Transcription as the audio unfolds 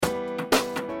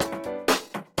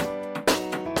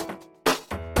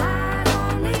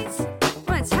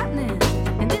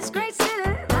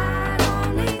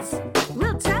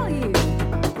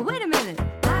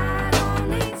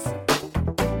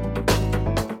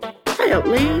up,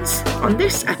 Leeds. On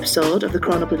this episode of the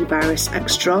Coronavirus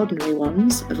Extraordinary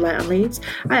Ones of Light on Leeds,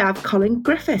 I have Colin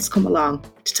Griffiths come along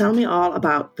to tell me all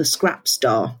about the Scrap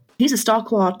Store. He's a store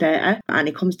coordinator and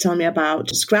he comes to tell me about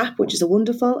Scrap, which is a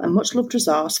wonderful and much loved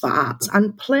resource for arts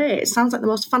and play. It sounds like the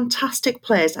most fantastic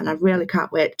place and I really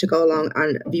can't wait to go along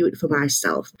and view it for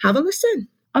myself. Have a listen.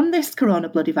 On this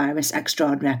Coronavirus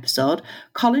Extraordinary episode,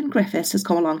 Colin Griffiths has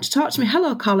come along to talk to me.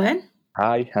 Hello, Colin.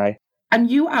 Hi. And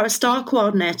you are a store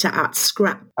coordinator at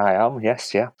Scrap. I am,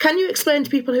 yes, yeah. Can you explain to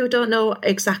people who don't know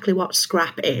exactly what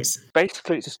Scrap is?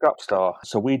 Basically, it's a scrap store.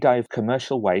 So we dive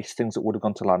commercial waste, things that would have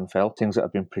gone to landfill, things that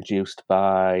have been produced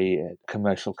by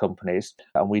commercial companies,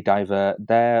 and we divert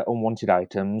their unwanted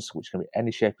items, which can be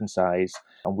any shape and size,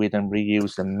 and we then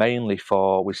reuse them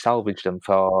we salvage them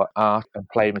for art and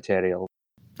play material.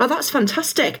 Oh, that's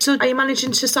fantastic. So are you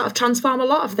managing to sort of transform a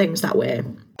lot of things that way?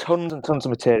 Tons and tons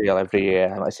of material every year.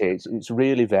 Like I say, it's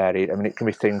really varied. I mean, it can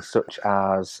be things such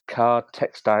as card,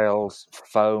 textiles,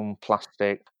 foam,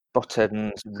 plastic,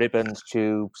 buttons, ribbons,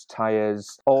 tubes,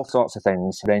 tyres, all sorts of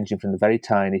things, ranging from the very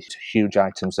tiny to huge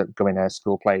items that go in our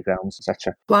school playgrounds,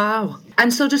 etc. Wow.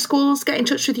 And so do schools get in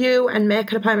touch with you and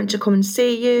make an appointment to come and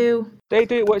see you? They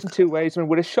do. It works in two ways. I mean,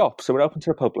 we're a shop, so we're open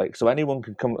to the public. So anyone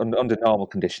can come under normal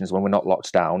conditions when we're not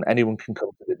locked down. Anyone can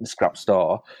come to the Scrap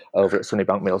Store over at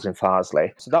Sunnybank Mills in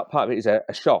Farsley. So that part of it is a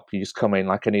shop. You just come in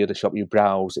like any other shop. You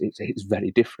browse. It's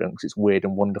very different because it's weird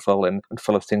and wonderful and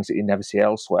full of things that you never see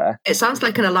elsewhere. It sounds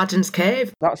like an Aladdin's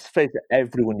cave. That's the phrase that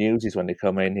everyone uses when they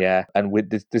come in, yeah. And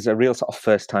there's a real sort of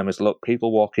first-timers look.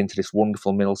 People walk into this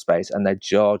wonderful mill space and their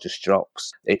jaw just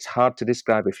drops. It's hard to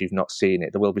describe if you've not seen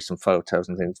it. There will be some photos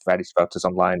and things, various photos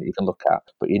online that you can look at,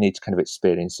 but you need to kind of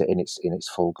experience it in its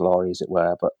full glory, as it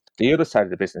were. But the other side of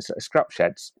the business are scrap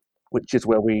sheds, which is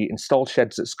where we install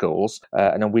sheds at schools,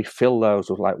 and then we fill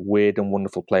those with like weird and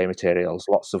wonderful play materials.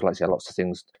 Lots of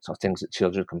things, sort of things that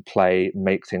children can play,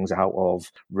 make things out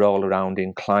of, roll around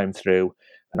in, climb through.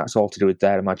 And that's all to do with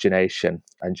their imagination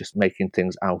and just making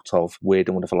things out of weird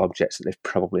and wonderful objects that they've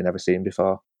probably never seen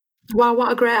before. Wow,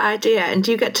 what a great idea. And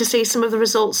do you get to see some of the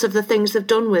results of the things they've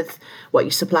done with what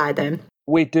you supply them?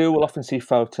 We do. We'll often see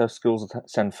photos. Schools will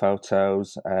send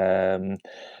photos.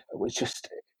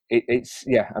 It's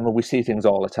I mean, we see things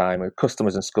all the time. And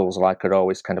customers and schools alike are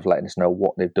always kind of letting us know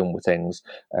what they've done with things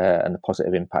and the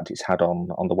positive impact it's had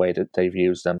on the way that they've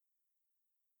used them.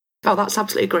 Oh, that's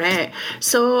absolutely great.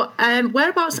 So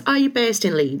whereabouts are you based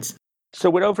in Leeds? So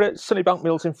we're over at Sunnybank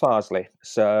Mills in Farsley.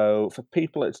 So for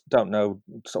people that don't know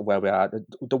sort of where we are,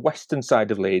 the western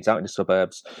side of Leeds, out in the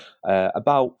suburbs,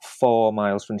 about 4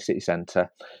 miles from the city centre.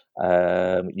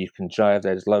 You can drive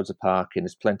there. There's loads of parking.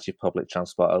 There's plenty of public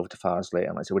transport over to Farsley.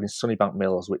 And like I said, we're in Sunnybank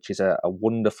Mills, which is a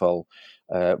wonderful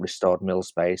restored mill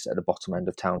space at the bottom end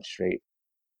of Town Street.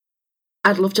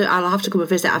 I'll have to come and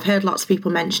visit. I've heard lots of people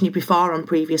mention you before on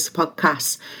previous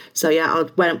podcasts. So yeah,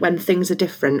 when things are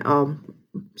different or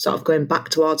sort of going back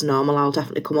towards normal, I'll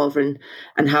definitely come over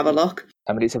and have a look.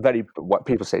 I mean, what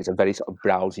people say, it's a very sort of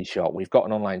browsy shop. We've got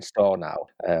an online store now,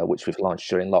 which we've launched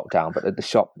during lockdown. But at the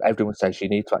shop, everyone says you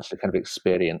need to actually kind of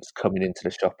experience coming into the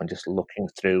shop and just looking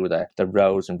through the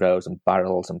rows and rows and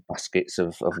barrels and baskets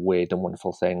of weird and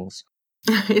wonderful things.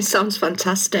 It sounds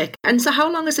fantastic. And so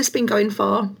how long has this been going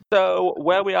for? So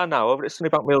where we are now, over at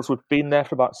Sunnybank Mills, we've been there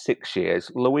for about 6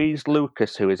 years. Louise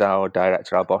Lucas, who is our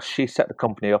director, our boss, she set the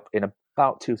company up in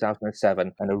about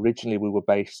 2007, and originally we were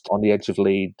based on the edge of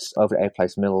Leeds over at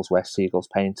Airplace Mills where Seagulls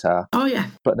Paint are. Oh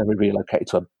yeah. But then we relocated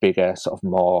to a bigger, sort of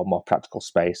more practical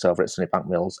space over at Sunnybank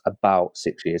Mills about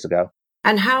 6 years ago.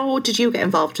 And how did you get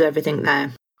involved with everything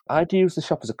there? I'd used the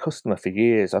shop as a customer for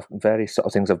years. Various sort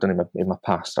of things I've done in my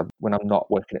past. When I'm not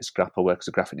working at Scrap, I work as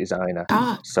a graphic designer.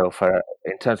 So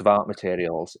in terms of art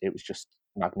materials, it was just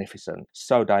magnificent.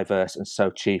 So diverse and so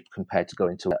cheap compared to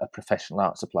going to a professional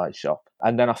art supply shop.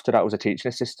 And then after that, I was a teaching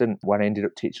assistant when I ended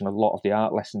up teaching a lot of the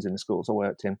art lessons in the schools I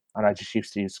worked in. And I just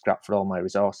used to use Scrap for all my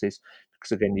resources.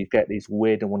 Because again, you get these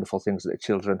weird and wonderful things that the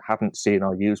children hadn't seen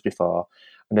or used before.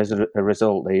 And as a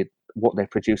result, what they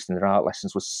produced in their art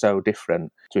lessons was so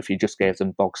different. So if you just gave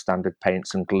them bog standard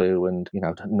paints and glue and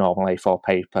normal A4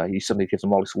 paper, you suddenly give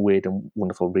them all this weird and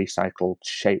wonderful recycled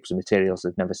shapes and materials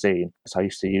they've never seen. So I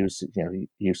used to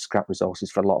use Scrap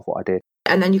resources for a lot of what I did.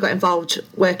 And then you got involved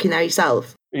working there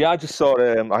yourself? Yeah, I just saw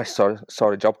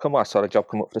a job come up. I saw a job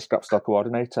come up for the Scrap Store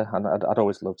coordinator, and I'd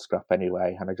always loved Scrap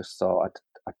anyway. And I just thought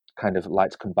I'd kind of like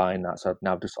to combine that. So I'd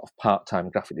now do sort of part-time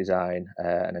graphic design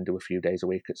and then do a few days a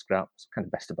week at Scrap. It's kind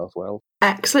of best of both worlds.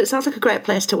 Excellent. Sounds like a great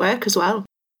place to work as well.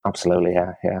 Absolutely,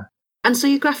 yeah. And so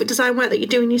your graphic design work that you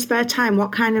do in your spare time,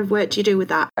 what kind of work do you do with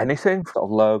that? Anything, sort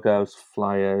of logos,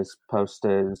 flyers,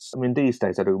 posters. I mean, these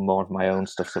days I do more of my own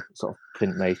stuff, so sort of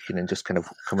printmaking and just kind of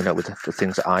coming up with the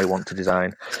things that I want to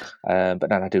design. But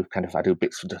then I do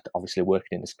bits for just obviously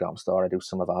working in the scrap store. I do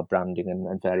some of our branding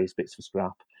and various bits for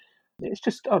scrap. It's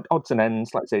just odds and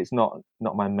ends. Like I say, it's not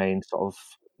my main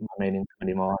income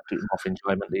anymore. I do it more for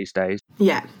enjoyment these days.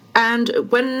 Yeah. And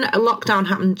when a lockdown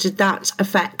happened, did that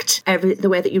affect the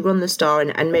way that you run the store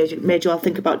and made you all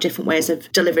think about different ways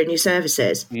of delivering your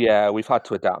services? Yeah, we've had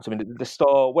to adapt. I mean, the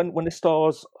store, when the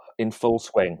store's in full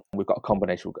swing, we've got a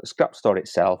combination. We've got the scrap store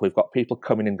itself. We've got people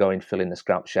coming and going, filling the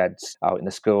scrap sheds out in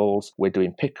the schools. We're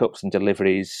doing pickups and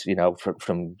deliveries,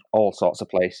 from all sorts of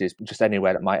places, just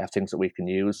anywhere that might have things that we can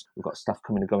use. We've got staff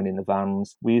coming and going in the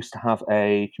vans. We used to have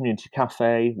a community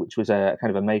cafe, which was a kind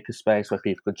of a maker space where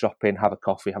people could drop in, have a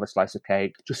coffee, have a slice of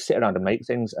cake, just sit around and make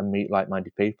things and meet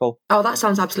like-minded people. Oh, that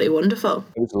sounds absolutely wonderful.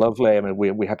 It was lovely. I mean,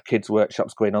 we had kids'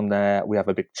 workshops going on there. We have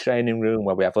a big training room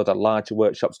where we have other larger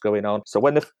workshops going on. So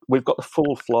we've got the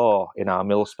full floor in our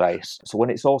mill space. So when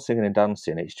it's all singing and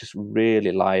dancing, it's just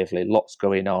really lively, lots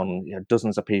going on,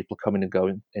 dozens of people coming and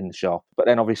going in the shop. But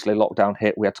then obviously lockdown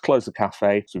hit, we had to close the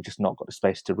cafe, so we've just not got the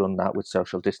space to run that with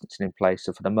social distancing in place.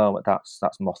 So for the moment, that's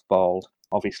mothballed.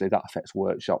 Obviously, that affects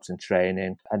workshops and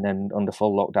training. And then under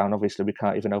full lockdown, obviously, we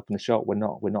can't even open the shop. We're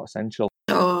not essential.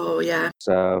 Oh, yeah.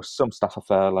 So some staff are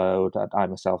furloughed. I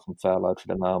myself am furloughed for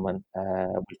the moment.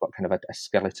 We've got kind of a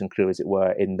skeleton crew, as it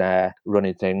were, in there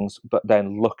running things. But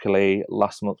then luckily,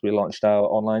 last month, we launched our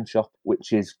online shop,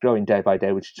 which is growing day by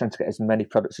day. We're just trying to get as many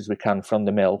products as we can from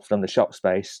the mill, from the shop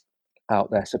space, out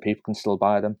there so people can still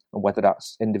buy them. And whether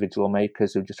that's individual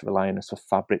makers who just rely on us for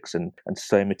fabrics and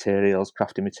sewing materials,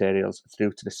 crafting materials,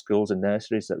 through to the schools and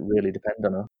nurseries that really depend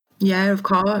on us. Yeah, of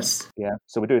course. Yeah,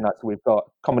 so we're doing that. So we've got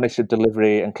a combination of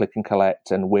delivery and click and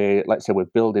collect, and we're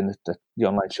building the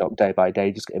online shop day by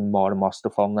day, just getting more and more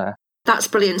stuff on there. That's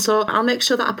brilliant. So I'll make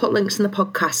sure that I put links in the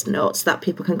podcast notes that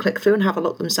people can click through and have a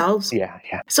look themselves. Yeah.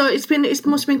 So it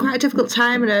must have been quite a difficult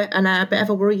time and a bit of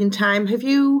a worrying time. Have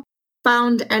you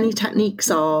found any techniques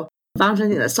or found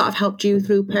anything that sort of helped you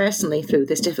personally through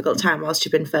this difficult time whilst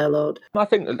you've been furloughed? I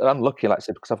think I'm lucky, like I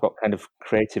said, because I've got kind of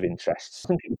creative interests. I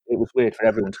think it was weird for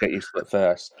everyone to get used to it at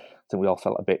first. I think we all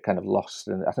felt a bit kind of lost,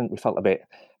 and I think we felt a bit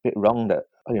wrong that,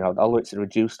 although it's a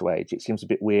reduced wage, it seems a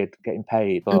bit weird getting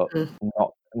paid, but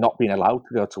not being allowed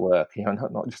to go to work,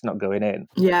 not going in.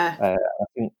 Yeah. I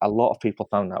think a lot of people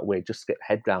found that weird, just to get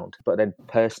head round. But then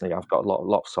personally, I've got a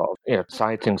lot of sort of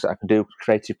side things that I can do,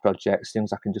 creative projects,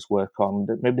 things I can just work on,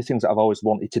 maybe things that I've always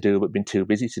wanted to do but been too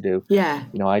busy to do. Yeah.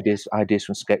 Ideas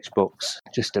from sketchbooks,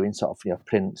 just doing sort of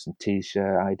prints and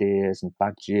t-shirt ideas and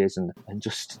badges and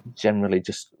just generally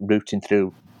just rooting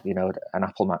through an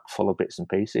Apple Mac full of bits and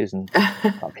pieces, and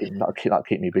that'll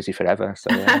keep me busy forever.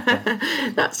 So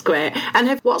yeah. That's great.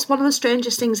 And what's one of the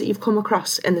strangest things that you've come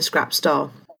across in the scrap store?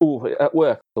 Oh, at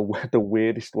work, the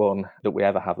weirdest one that we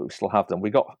ever have, that we still have them. We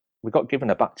got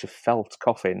given a batch of felt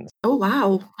coffins. Oh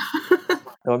wow!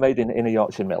 They were made in a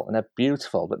Yorkshire mill, and they're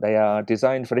beautiful, but they are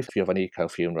designed for if you have an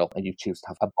eco-funeral and you choose to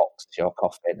have a box to your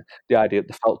coffin. The idea that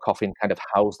the felt coffin kind of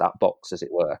housed that box, as it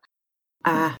were.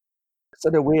 So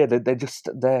they're weird.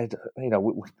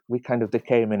 We kind of, they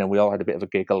came in and we all had a bit of a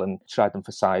giggle and tried them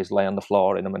for size, lay on the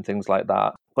floor in them and things like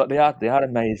that. But they are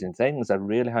amazing things. They're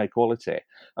really high quality.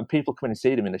 And people come in and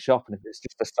see them in the shop, and if it's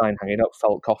just a sign hanging up,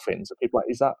 felt coffins, and people are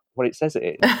like, is that what it says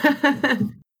it is?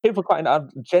 People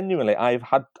genuinely,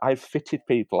 I've fitted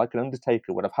people like an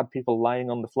undertaker when I've had people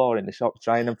lying on the floor in the shop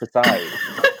trying them for size.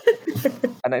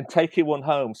 And then taking one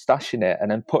home, stashing it,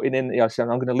 and then putting in, saying,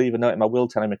 I'm going to leave a note in my will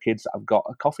telling my kids that I've got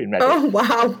a coffin ready. Oh,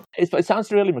 wow. It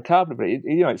sounds really macabre, but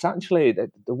it's actually, the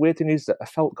weird thing is that a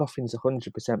felt coffin's 100%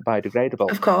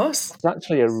 biodegradable. Of course. It's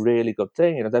actually a really good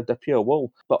thing. They're pure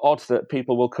wool. But odd that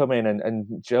people will come in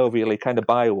and jovially kind of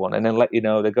buy one and then let you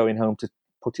know they're going home to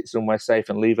put it somewhere safe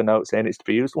and leave a note saying it's to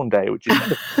be used one day, which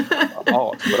is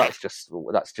odd. But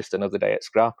that's just another day at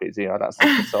scrap. That's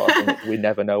the sort of thing that we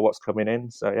never know what's coming in.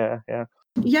 So yeah.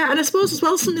 Yeah, and I suppose as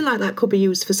well something like that could be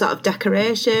used for sort of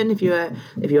decoration if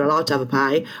you're allowed to have a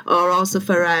pie, or also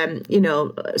for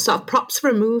sort of props for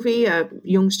a movie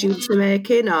young students are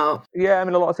making. Or yeah, I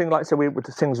mean a lot of things like so.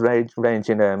 The things range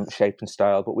in shape and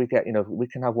style, but we get we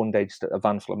can have one day just a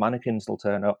van full of mannequins will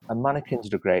turn up, and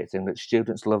mannequins are a great thing that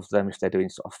students love them if they're doing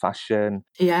sort of fashion.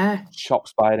 Yeah,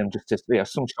 shops buy them just as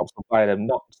some shops will buy them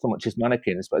not so much as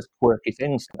mannequins but as quirky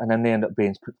things, and then they end up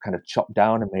being kind of chopped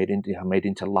down and made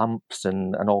into lamps and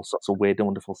all sorts of weird and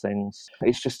wonderful things.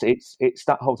 It's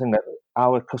that whole thing that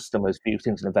our customers view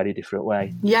things in a very different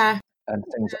way. Yeah. and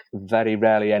things very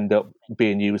rarely end up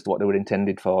being used what they were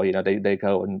intended for. They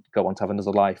go on to have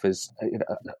another life as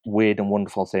weird and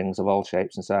wonderful things of all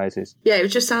shapes and sizes. Yeah, it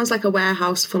just sounds like a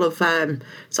warehouse full of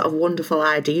sort of wonderful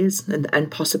ideas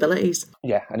and possibilities.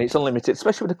 Yeah, and it's unlimited,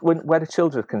 especially where the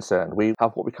children are concerned. We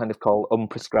have what we kind of call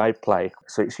unprescribed play.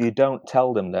 So you don't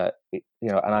tell them that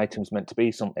an item's meant to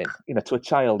be something. To a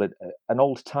child, an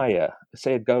old tyre,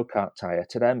 say a go-kart tyre,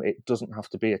 to them it doesn't have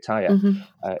to be a tyre. Mm-hmm.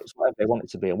 It's whatever they want it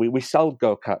to be. And we sell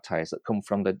go-kart tyres that come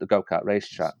from the go-kart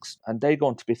racetracks, and they go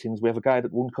on to be things. We have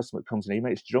one customer that comes in, he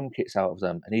makes drum kits out of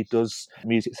them, and he does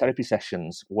music therapy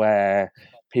sessions where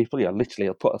people, literally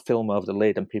will put a film over the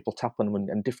lid and people tap on them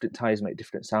and different tyres make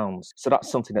different sounds. So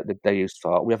that's something that they're used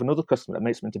for. We have another customer that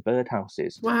makes them into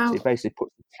birdhouses. Wow. So he basically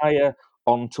puts the tyre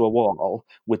onto a wall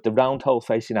with the round hole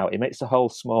facing out. He makes the hole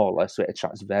smaller so it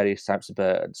attracts various types of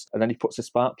birds, and then he puts a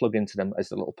spark plug into them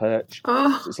as a little perch.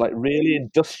 Oh. So it's like really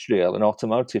industrial and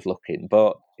automotive looking,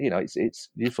 but it's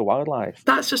used for wildlife.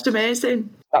 That's just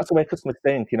amazing. That's the way customers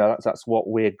think. That's what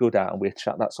we're good at, and we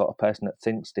attract that sort of person that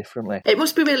thinks differently. It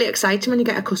must be really exciting when you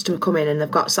get a customer come in and they've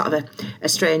got sort of a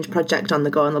strange project on the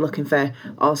go and they're looking for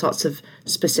all sorts of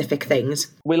specific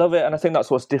things. We love it, and I think that's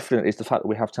what's different is the fact that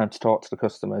we have time to talk to the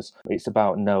customers. It's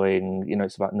about knowing,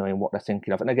 what they're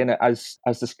thinking of. And again, as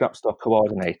the scrap store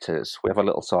coordinators, we have a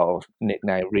little sort of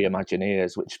nickname,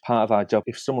 Reimagineers, which part of our job,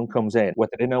 if someone comes in,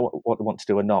 whether they know what they want to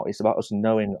do or not, it's about us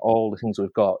knowing all the things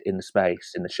we've got in the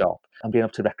space, in the shop, and being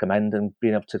able to recommend and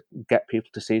being able to get people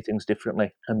to see things differently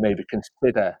and maybe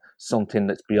consider something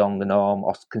that's beyond the norm,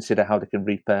 or consider how they can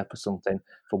repurpose something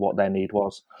for what their need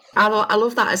was. I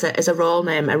love that as a role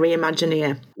name, a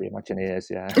Reimagineer. Reimagineers,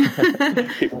 yeah.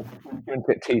 You can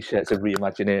get T-shirts of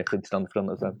Reimagineer printed on the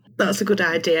front of them. That's a good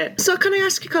idea. So can I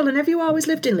ask you, Colin, have you always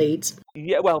lived in Leeds?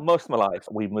 Yeah, well, most of my life.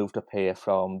 We moved up here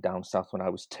from down south when I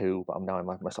was 2, but I'm now in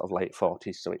my sort of late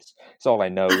 40s, so it's all I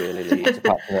know really, Leeds,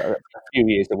 apart from a few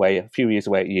years away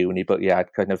at uni. But yeah,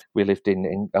 we lived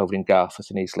over in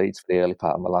Garforth in East Leeds for the early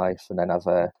part of my life, and then I've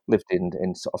lived in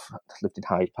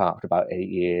Hyde Park for about 8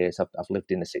 years. I've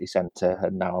lived in the city centre,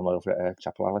 and now I'm over at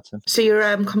Chapel Allerton. So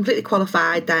you're completely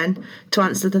qualified then to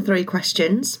answer the 3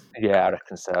 questions. Yeah, I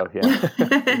reckon so, yeah.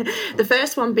 The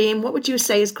first one being, what would you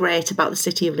say is great about the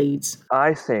city of Leeds?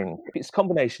 I think it's a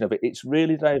combination of it. It's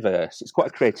really diverse. It's quite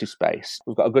a creative space.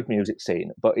 We've got a good music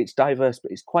scene, but it's diverse,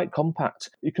 but it's quite compact.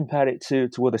 You compare it to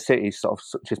other cities, sort of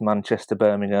such as Manchester,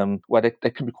 Birmingham, where they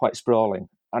can be quite sprawling.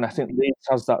 And I think Leeds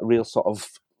has that real sort of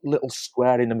little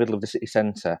square in the middle of the city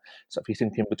centre. So if you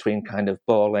think in between kind of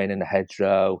Bow Lane and the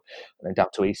Hedgerow, and then down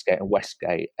to Eastgate and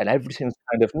Westgate, and everything's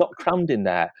kind of not crammed in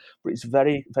there, but it's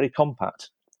very, very compact.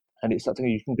 And it's that thing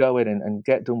you can go in and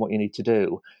get done what you need to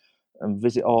do and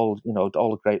visit all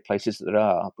the great places that there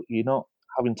are, but you're not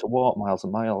having to walk miles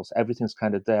and miles. Everything's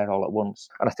kind of there all at once.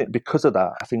 And I think because of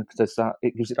that, I think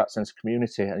it gives it that sense of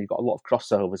community, and you've got a lot of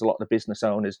crossovers. A lot of the business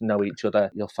owners know each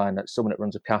other. You'll find that someone that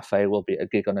runs a cafe will be at a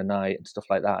gig on a night and stuff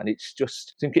like that. And it's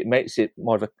just, I think it makes it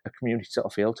more of a community sort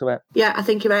of feel to it. Yeah, I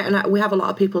think you're right. And we have a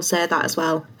lot of people say that as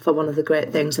well for one of the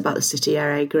great things about the city. Yeah,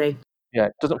 I agree. Yeah,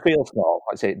 it doesn't feel small.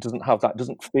 Like I say, it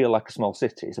doesn't feel like a small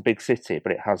city. It's a big city,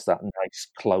 but it has that nice,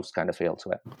 close kind of feel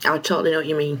to it. I totally know what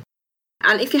you mean.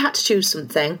 And if you had to choose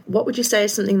something, what would you say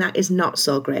is something that is not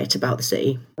so great about the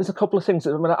city? There's a couple of things.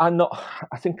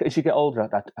 I think as you get older,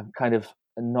 I'm kind of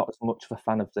not as much of a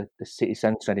fan of the city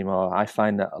centre anymore. I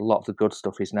find that a lot of the good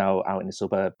stuff is now out in the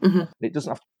suburb. Mm-hmm. It doesn't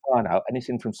have to be far out.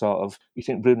 Anything from sort of, you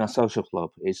think Brunel Social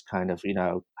Club is kind of,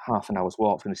 half an hour's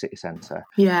walk from the city centre.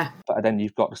 Yeah. But then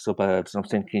you've got the suburbs, and I'm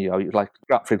thinking, like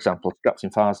Scrap, for example, Scrap's in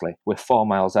Farsley. We're 4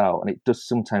 miles out, and it does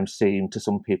sometimes seem to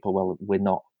some people, well, we're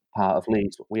not part of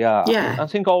Leeds, but we are. Yeah. I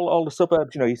think all the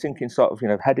suburbs, you're thinking sort of,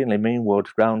 Headingley, Meanwood,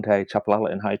 Roundhay, Chapel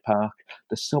Allerton, Hyde Park.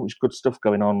 There's so much good stuff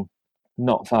going on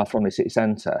not far from the city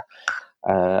centre.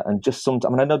 And just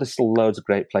I know there's still loads of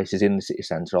great places in the city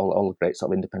centre, all the great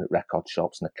sort of independent record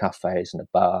shops and the cafes and the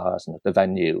bars and the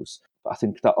venues. But I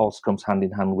think that also comes hand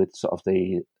in hand with sort of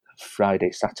the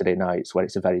Friday, Saturday nights where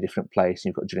it's a very different place.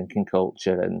 You've got drinking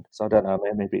culture, and so I don't know.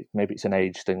 Maybe it's an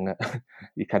age thing that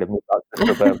you kind of move back to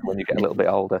the suburbs when you get a little bit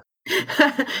older.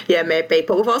 Yeah, maybe.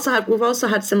 But we've also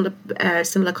had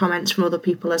similar comments from other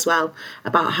people as well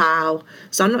about how.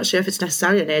 So I'm not sure if it's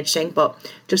necessarily an age thing, but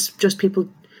just people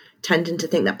tending to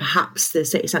think that perhaps the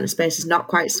city centre space is not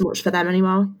quite so much for them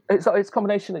anymore. It's a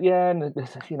combination of, and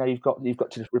you've got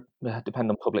to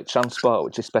depend on public transport,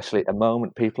 which especially at the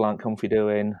moment people aren't comfy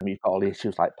doing. You've got all the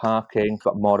issues like parking. You've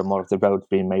got more and more of the roads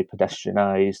being made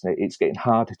pedestrianised, and it's getting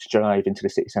harder to drive into the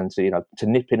city centre. To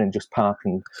nip in and just park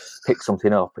and pick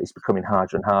something up, it's becoming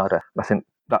harder and harder. I think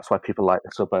That's why people like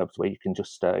the suburbs, where you can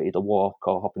just either walk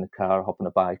or hop in a car or hop on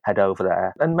a bike, head over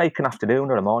there and make an afternoon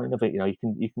or a morning of it.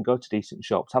 You can go to decent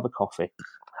shops, have a coffee,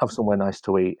 have somewhere nice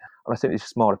to eat. And I think it's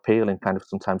just more appealing, kind of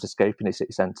sometimes escaping the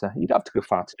city centre. You don't have to go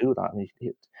far to do that. I mean,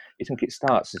 you think it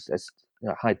starts as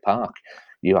Hyde Park.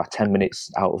 You are 10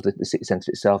 minutes out of the city centre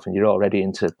itself and you're already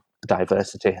into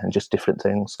diversity and just different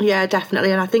things. Yeah,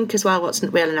 definitely. And I think as well what's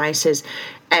really nice is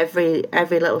every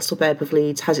little suburb of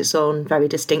Leeds has its own very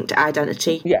distinct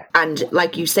identity. Yeah. And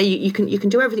like you say, you can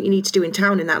do everything you need to do in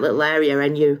town in that little area,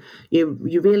 and you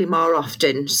really more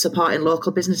often supporting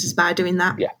local businesses by doing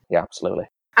that. Yeah, absolutely.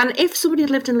 And if somebody had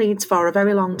lived in Leeds for a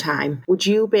very long time, would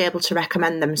you be able to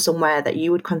recommend them somewhere that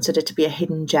you would consider to be a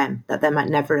hidden gem that they might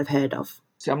never have heard of?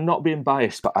 See, I'm not being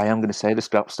biased, but I am going to say the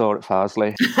scrap store at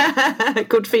Farsley.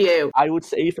 Good for you. I would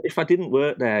say if I didn't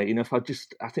work there,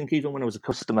 I think even when I was a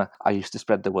customer, I used to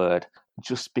spread the word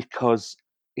just because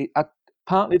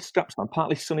partly the scrap stand,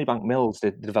 partly Sunnybank Mills,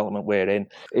 the development we're in.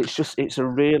 It's a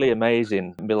really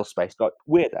amazing mill space.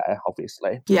 We're there,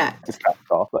 obviously. Yeah. The scrap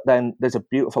store. But then there's a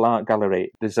beautiful art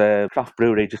gallery. There's a craft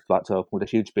brewery just about to open with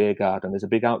a huge beer garden. There's a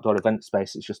big outdoor event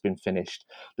space that's just been finished.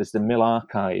 There's the mill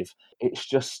archive.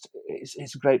 It's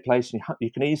a great place. And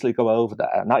you can easily go over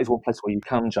there. And that is one place where you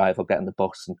can drive or get in the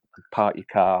bus and park your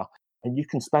car. And you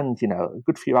can spend, a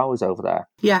good few hours over there.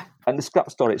 Yeah. And the scrap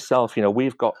store itself,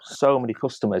 we've got so many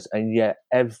customers, and yet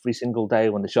every single day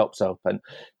when the shop's open,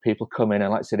 people come in and,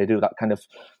 like I say, they do that kind of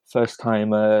first time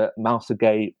mouth the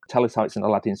gate, tell us how it's in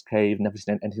Aladdin's cave, never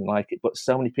seen anything like it. But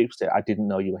so many people say, I didn't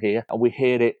know you were here. And we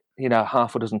hear it,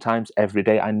 half a dozen times every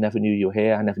day. I never knew you were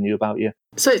here. I never knew about you.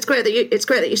 So it's great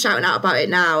that you're shouting out about it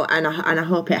now, and I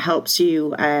hope it helps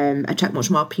you attract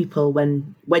much more people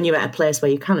when you're at a place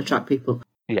where you can attract people.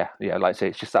 Yeah, like I say,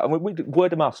 it's just that. I mean,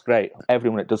 word of mouth's great.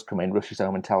 Everyone that does come in rushes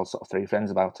home and tells sort of 3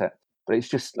 friends about it. But it's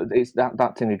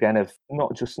that thing again of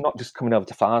not just coming over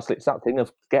to Farsley. It's that thing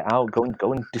of get out, go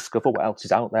and discover what else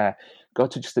is out there. Go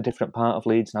to just a different part of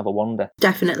Leeds and have a wander.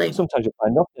 Definitely. Sometimes you'll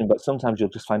find nothing, but sometimes you'll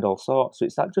just find all sorts. So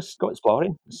it's that, just go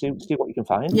exploring, see what you can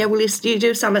find. Yeah, well, you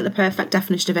do sound like the perfect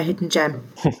definition of a hidden gem.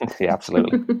 Yeah,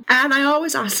 absolutely. And I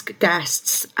always ask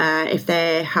guests if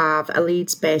they have a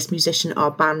Leeds-based musician or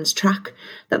band's track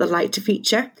that they'd like to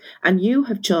feature. And you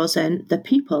have chosen The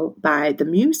People by The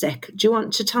Music. Do you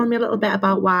want to tell me a little bit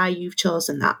about why you've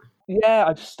chosen that? Yeah,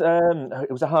 I just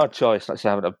it was a hard choice. Like I say,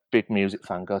 I'm a big music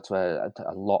fan, go to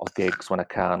a lot of gigs when I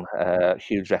can,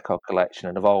 huge record collection,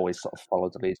 and I've always sort of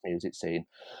followed the Leeds music scene.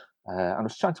 And I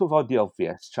was trying to avoid the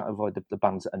obvious, trying to avoid the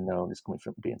bands that are known as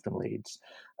being from Leeds.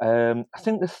 I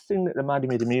think the thing that reminded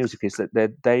me of the music is that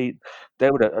they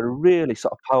were a really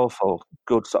sort of powerful,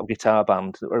 good sort of guitar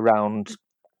band that were around.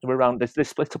 They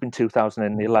split up in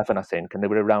 2011, I think, and they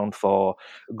were around for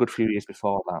a good few years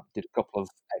before that. Did a couple of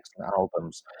excellent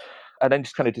albums, and then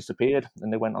just kind of disappeared.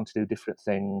 And they went on to do different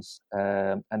things.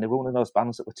 And they were one of those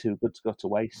bands that were too good to go to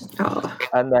waste. Oh.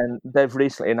 And then they've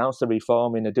recently announced they're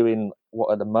reforming. They're doing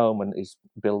what at the moment is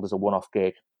billed as a one-off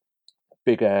gig.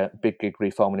 Big gig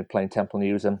reforming in Plain Temple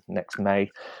Newsham next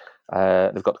May.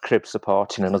 They've got the Cribs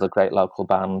supporting another great local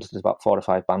band. There's about 4 or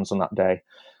 5 bands on that day.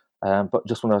 But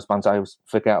just one of those bands, I always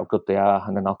forget how good they are,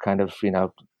 and then I'll kind of,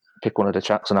 pick one of the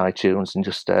tracks on iTunes and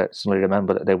just suddenly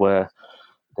remember that they were,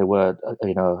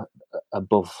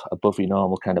 above your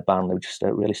normal kind of band. They just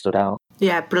really stood out.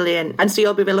 Yeah, brilliant. And so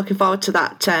you'll be looking forward to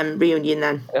that reunion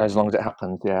then? As long as it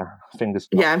happens, yeah. Fingers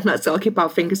crossed. Yeah, let's all keep our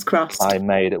fingers crossed. I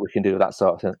May that we can do that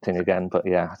sort of thing again. But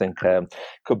yeah, I think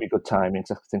could be good timing.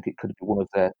 I think it could be one of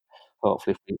the.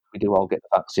 Hopefully, if we do all get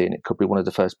the vaccine, it could be one of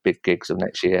the first big gigs of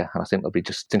next year. And I think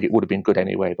it would have been good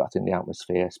anyway, but I think the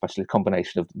atmosphere, especially the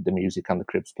combination of the music and the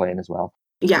Cribs playing as well.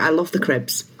 Yeah, I love the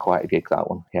Cribs. Quite a gig, that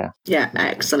one, yeah. Yeah,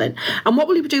 excellent. And what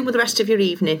will you be doing with the rest of your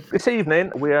evening? This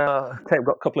evening, we've got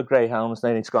a couple of greyhounds.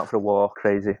 They need to go out for a walk,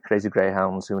 crazy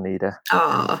greyhounds who need a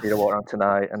walk around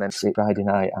tonight, and then it's Friday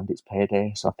night, and it's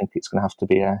payday, so I think it's going to have to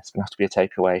be a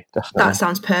takeaway, definitely. That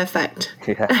sounds perfect.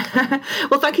 Yeah.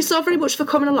 Well, thank you so very much for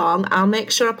coming along. I'll make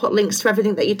sure I put links to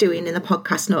everything that you're doing in the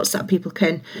podcast notes so that people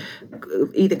can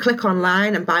either click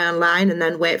online and buy online and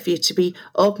then wait for you to be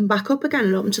open back up again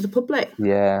and open to the public.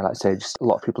 Yeah, like I say, just a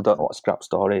lot of people don't know what a scrap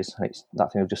store is. And it's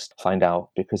that thing of just find out,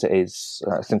 because it is,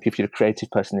 I think if you're a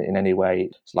creative person in any way,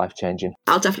 it's life-changing.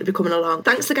 I'll definitely be coming along.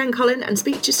 Thanks again, Colin, and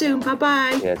speak to you soon.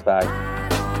 Bye-bye. Yes, bye.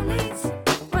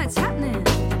 What's happening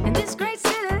in this great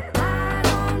city?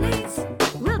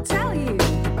 We'll tell you.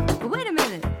 Wait a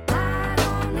minute.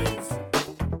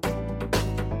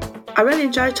 I really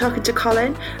enjoyed talking to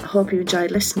Colin. I hope you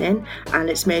enjoyed listening and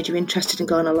it's made you interested in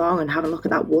going along and having a look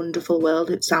at that wonderful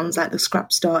world it sounds like the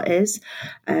scrap store is.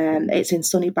 It's in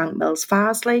sunny Bank Mills,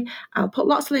 Farsley. I'll put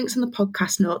lots of links in the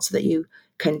podcast notes so that you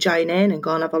can join in and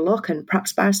go and have a look and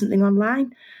perhaps buy something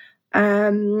online.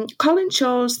 Colin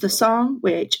chose the song,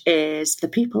 which is The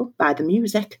People by The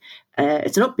Music.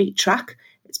 It's an upbeat track.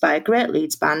 It's by a great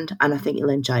Leeds band and I think you'll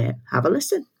enjoy it. Have a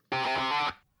listen.